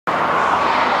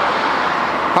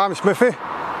I'm Smithy,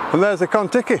 and there's the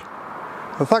Contiki.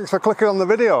 And thanks for clicking on the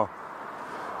video.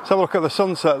 Let's have a look at the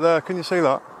sunset there. Can you see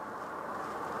that?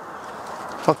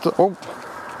 Oh,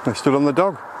 they stood on the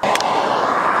dog.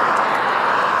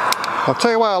 I'll tell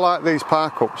you why I like these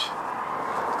park ups.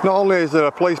 Not only is there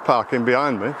a police parking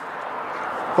behind me,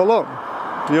 but look,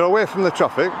 you're away from the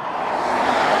traffic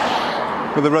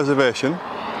with a reservation.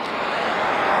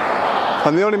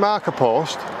 And the only marker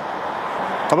post,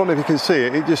 I don't know if you can see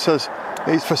it, it just says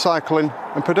it's for cycling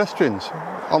and pedestrians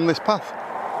on this path.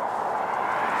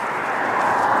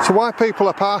 So why people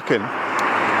are parking,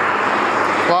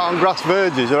 like on grass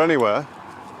verges or anywhere,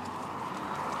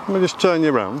 let me just turn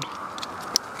you around.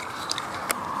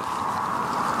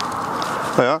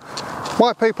 There.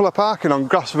 Why people are parking on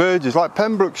grass verges like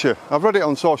Pembrokeshire. I've read it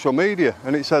on social media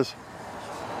and it says,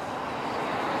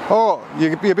 oh,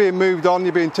 you're being moved on,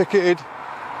 you're being ticketed.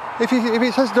 If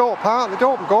it says don't park,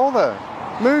 don't go there.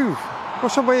 Move. Go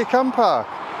somewhere you can park.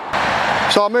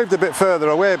 So I moved a bit further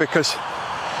away because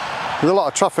there's a lot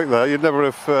of traffic there. You'd never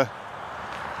have...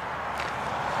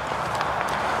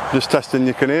 just testing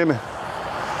you can hear me.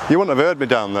 You wouldn't have heard me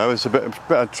down there. There's a bit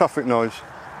of traffic noise.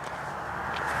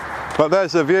 But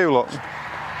there's the view, look.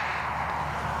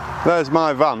 There's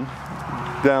my van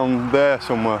down there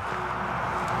somewhere.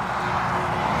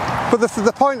 But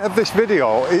the point of this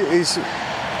video is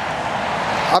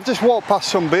I've just walked past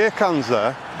some beer cans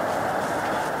there.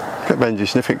 Look at Benji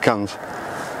sniffing cans.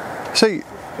 See,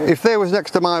 if they was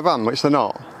next to my van, which they're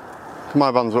not,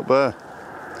 my van's up there,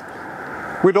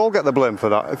 we'd all get the blame for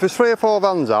that. If there's 3 or 4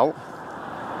 vans out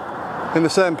in the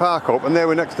same park up and they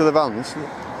were next to the vans,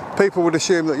 people would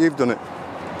assume that you've done it.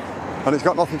 And it's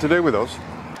got nothing to do with us.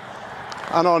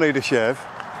 I know I need a shave.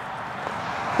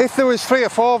 If there was 3 or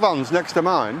 4 vans next to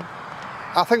mine,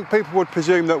 I think people would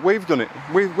presume that we've done it.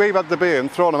 We've had the beer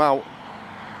and thrown them out.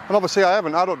 And obviously I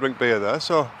haven't, I don't drink beer there,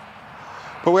 so...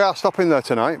 But we are stopping there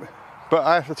tonight. But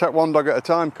I have to take 1 dog at a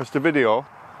time because the video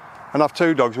and have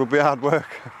 2 dogs would be hard work.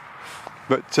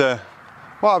 But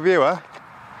what a view, eh?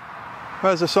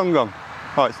 Where's the sun gone?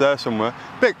 Oh, it's there somewhere.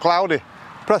 Bit cloudy.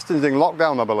 Preston's in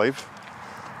lockdown, I believe.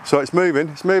 So it's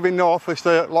moving north, they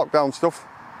stay at lockdown stuff.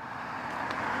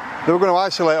 They were going to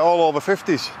isolate all over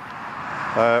 50s.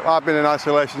 I've been in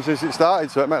isolation since it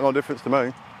started, so it makes no difference to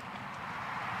me.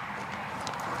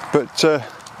 But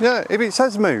yeah, if it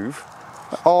says move,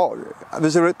 or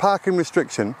there's a parking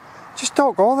restriction, just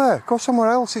don't go there, go somewhere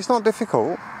else, it's not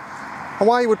difficult. And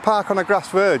why you would park on a grass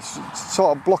verge,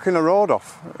 sort of blocking a road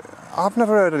off, I've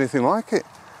never heard anything like it.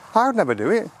 I would never do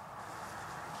it.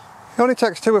 It only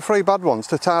takes 2 or 3 bad ones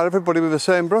to tar everybody with the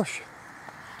same brush.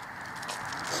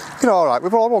 You know, alright,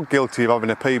 we're all guilty of having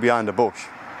a pee behind a bush.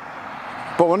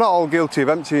 But we're not all guilty of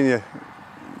emptying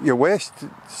your waste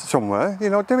somewhere. You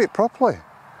know, do it properly.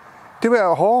 Do it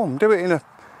at home. Do it in a...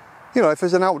 You know, if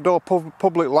there's an outdoor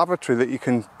public lavatory that you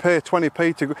can pay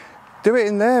 20p to... Do it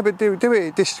in there, but do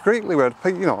it discreetly where,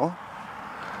 you know...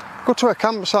 Go to a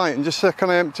campsite and just say, can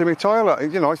I empty my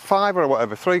toilet? You know, it's £5 or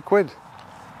whatever, £3.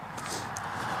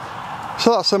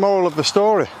 So that's the moral of the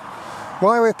story.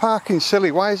 Why are we parking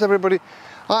silly? Why is everybody...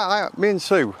 Me and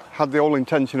Sue had the whole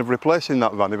intention of replacing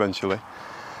that van eventually.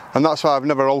 And that's why I've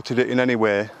never altered it in any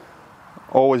way,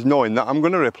 always knowing that I'm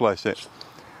going to replace it.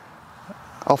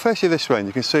 I'll face you this way and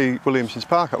you can see Williamson's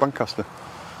Park at Lancaster.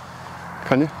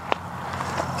 Can you?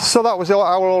 So that was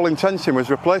our whole intention, was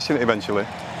replacing it eventually.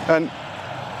 And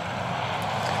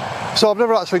so I've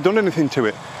never actually done anything to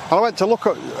it. And I went to look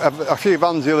at a few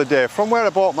vans the other day from where I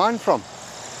bought mine from.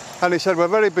 And he said, we're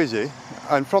very busy,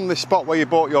 and from this spot where you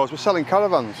bought yours, we're selling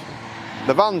caravans.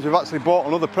 The vans we've actually bought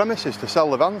on other premises to sell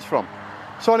the vans from.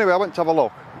 So anyway, I went to have a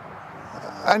look.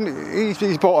 And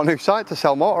he's bought a new site to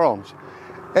sell motorhomes.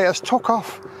 It has took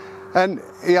off. And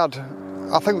he had,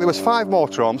 I think there was 5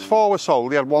 motorhomes, 4 were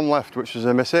sold, he had 1 left, which was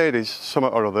a Mercedes,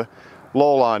 something or other,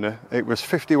 lowliner. It was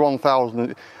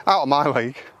 51,000, out of my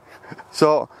league.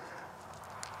 So,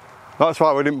 that's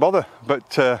why we didn't bother.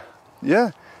 But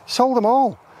yeah, sold them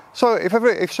all. So if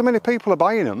so many people are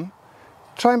buying them,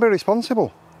 try and be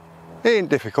responsible. It ain't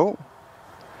difficult.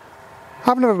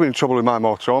 I've never been in trouble with my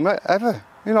motorhome, ever.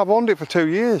 You know, I've owned it for 2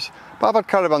 years. But I've had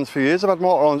caravans for years, I've had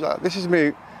motorhomes. This is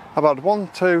me, I've had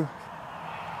 2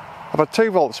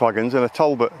 Volkswagens and a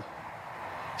Talbot.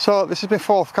 So this is my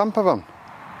 4th camper van.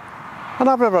 And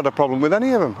I've never had a problem with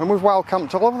any of them. And we've wild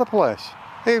camped all over the place.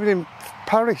 Even in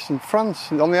Paris and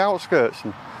France, and on the outskirts.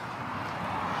 And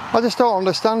I just don't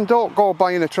understand. Don't go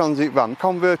buying a transit van,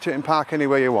 convert it and park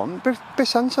anywhere you want. Be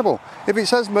sensible. If it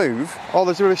says move, or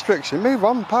there's a restriction, move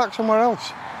on, park somewhere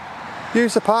else.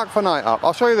 Use the park for night app.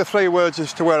 I'll show you the 3 words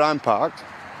as to where I'm parked.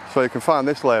 so you can find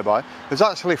this lay-by. There's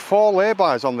actually 4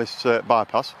 lay-bys on this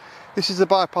bypass. This is the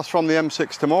bypass from the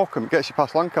M6 to Morecambe. It gets you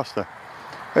past Lancaster.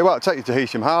 It won't take you to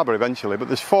Heysham Harbour eventually, but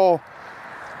there's four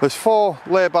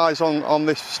lay-bys on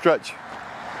this stretch.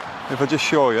 If I just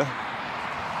show you,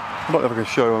 I don't know if I can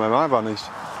show you where my van is.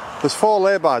 There's 4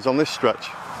 lay-bys on this stretch,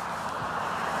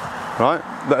 right,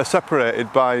 that are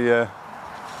separated by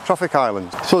traffic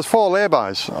islands. So there's 4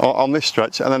 lay-bys on this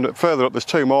stretch, and then further up there's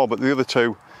 2 more, but the other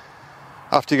 2,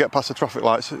 after you get past the traffic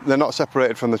lights, they're not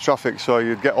separated from the traffic, so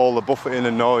you'd get all the buffeting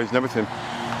and noise and everything.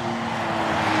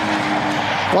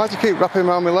 Why do you keep wrapping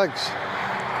around my legs?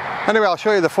 Anyway, I'll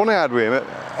show you the fun I had with him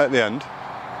at the end,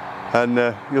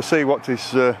 and you'll see what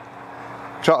he's trying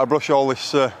to brush all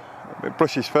this,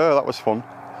 brush his fur. That was fun.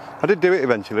 I did do it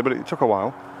eventually, but it took a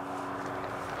while.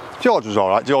 George was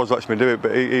alright, George lets me do it,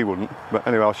 but he wouldn't. But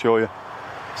anyway, I'll show you.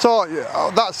 So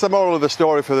that's the moral of the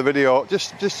story for the video.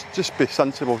 Just be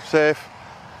sensible, safe,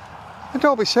 and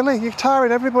don't be silly. You're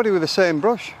tiring everybody with the same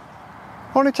brush.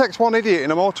 Only takes one idiot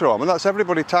in a motorhome, and that's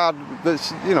everybody tired.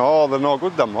 That's, you know, oh, they're no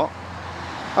good, them lot.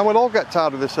 And we'll all get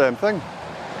tired of the same thing.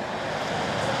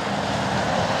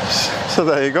 So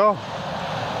there you go.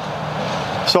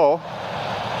 So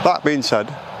that being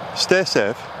said, stay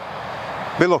safe,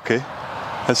 be lucky,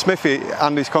 and Smithy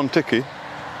and his Contiki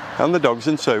and the dogs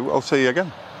and Sue, I'll see you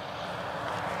again.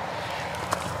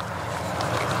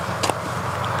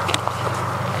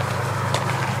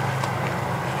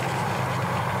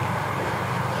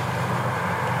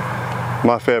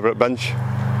 My favourite bench.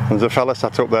 There's a fella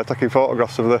sat up there taking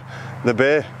photographs of the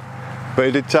bay, but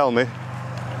he did tell me,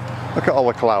 look at all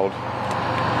the cloud.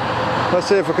 Let's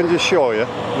see if I can just show you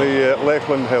the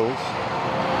Lakeland Hills.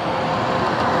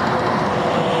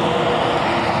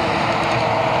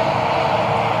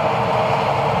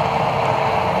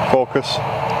 Focus.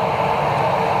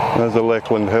 There's the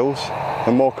Lakeland Hills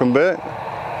and Morecambe Bay.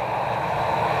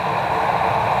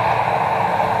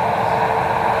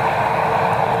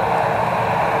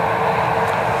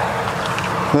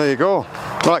 There you go.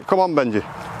 Right, come on, Benji.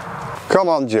 Come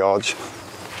on, George.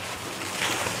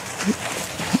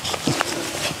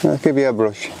 I'll give you a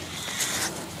brush.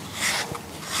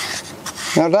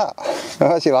 Now that,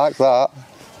 I actually like that.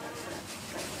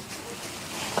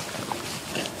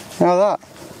 Now that.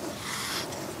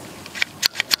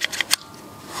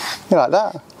 You like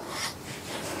that?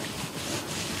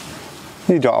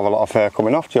 You don't have a lot of hair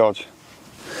coming off, George.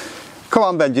 Come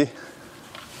on, Benji.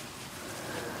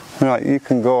 Right, you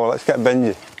can go. Let's get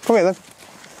Benji. Come here then.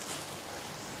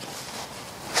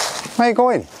 Where are you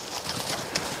going?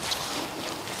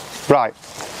 Right.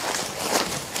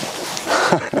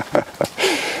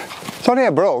 It's only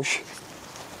a brush.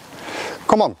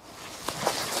 Come on.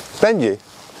 Benji.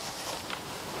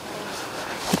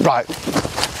 Right.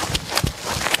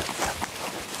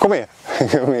 Come here.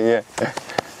 Come here, yeah.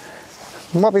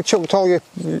 What have you chucked all your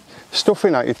stuff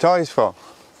in out your toys for?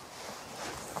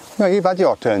 No, you've had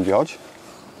your turn, George.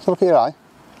 So look at your eye.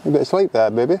 A bit of sleep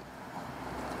there, baby.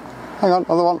 Hang on,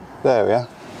 other one. There we are.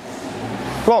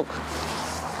 Look.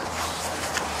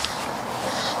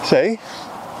 See?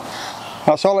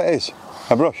 That's all it is.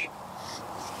 A brush.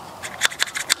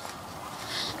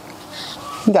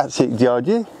 That's it,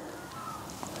 Georgie.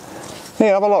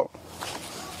 Here, have a look.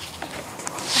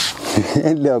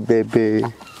 Hello, baby.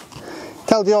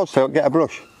 Tell George to get a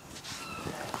brush.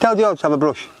 Tell George to have a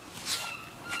brush.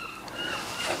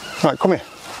 Right, come here.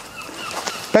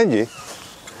 Benji,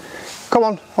 come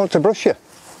on, I want to brush you.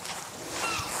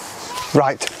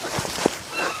 Right.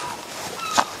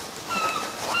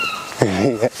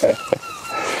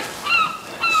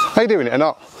 Are you doing it or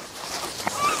not?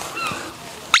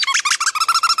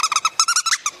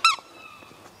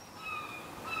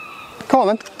 Come on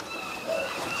then.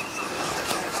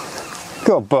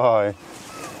 Good boy.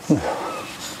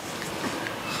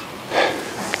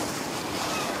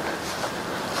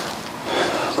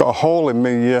 Got a hole in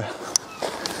my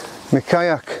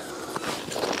kayak.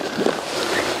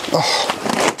 Oh.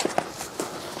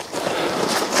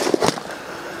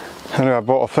 Anyway, I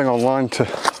bought a thing online to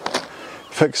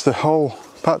fix the hole,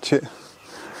 patch it.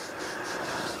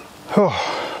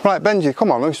 Oh. Right, Benji,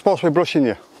 come on, I'm supposed to be brushing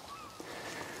you.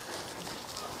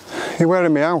 You're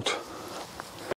wearing me out.